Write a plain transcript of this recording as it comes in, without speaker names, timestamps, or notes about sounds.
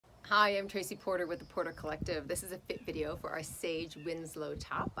Hi, I'm Tracy Porter with the Porter Collective. This is a fit video for our Sage Winslow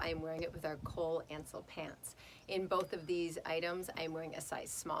top. I am wearing it with our Cole Ansel pants. In both of these items, I am wearing a size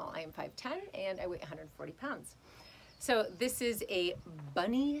small. I am 5'10" and I weigh 140 pounds. So this is a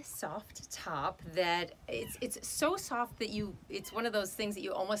bunny soft top that it's so soft that it's one of those things that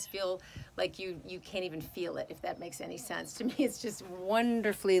you almost feel like you can't even feel it, if that makes any sense. To me, it's just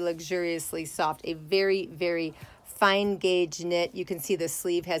wonderfully, luxuriously soft. A very, very fine gauge knit. You can see the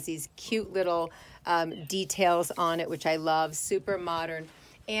sleeve has these cute little details on it, which I love. Super modern.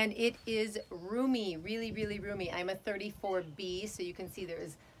 And it is roomy, really, really roomy. I'm a 34B, so you can see there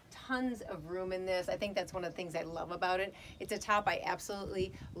is tons of room in this. I think that's one of the things I love about it. It's a top I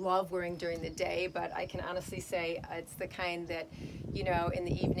absolutely love wearing during the day, but I can honestly say it's the kind that, you know, in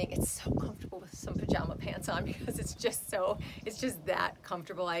the evening, it's so comfortable with some pajama pants on because it's just that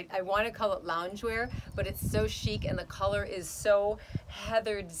comfortable. I want to call it loungewear, but it's so chic and the color is so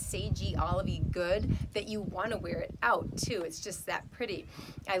heathered, sagey, olivey good that you want to wear it out too. It's just that pretty.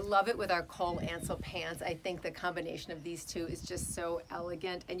 I love it with our Cole Ansel pants. I think the combination of these two is just so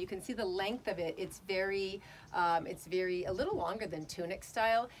elegant, and you can see the length of it. It's very a little longer than tunic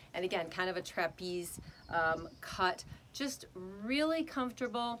style, and again, kind of a trapeze cut. Just really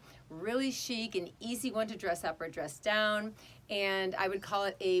comfortable, really chic, an easy one to dress up or dress down. And I would call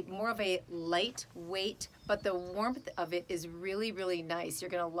it more of a lightweight, but the warmth of it is really, really nice.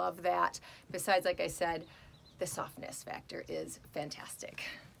 You're gonna love that. Besides, like I said, the softness factor is fantastic.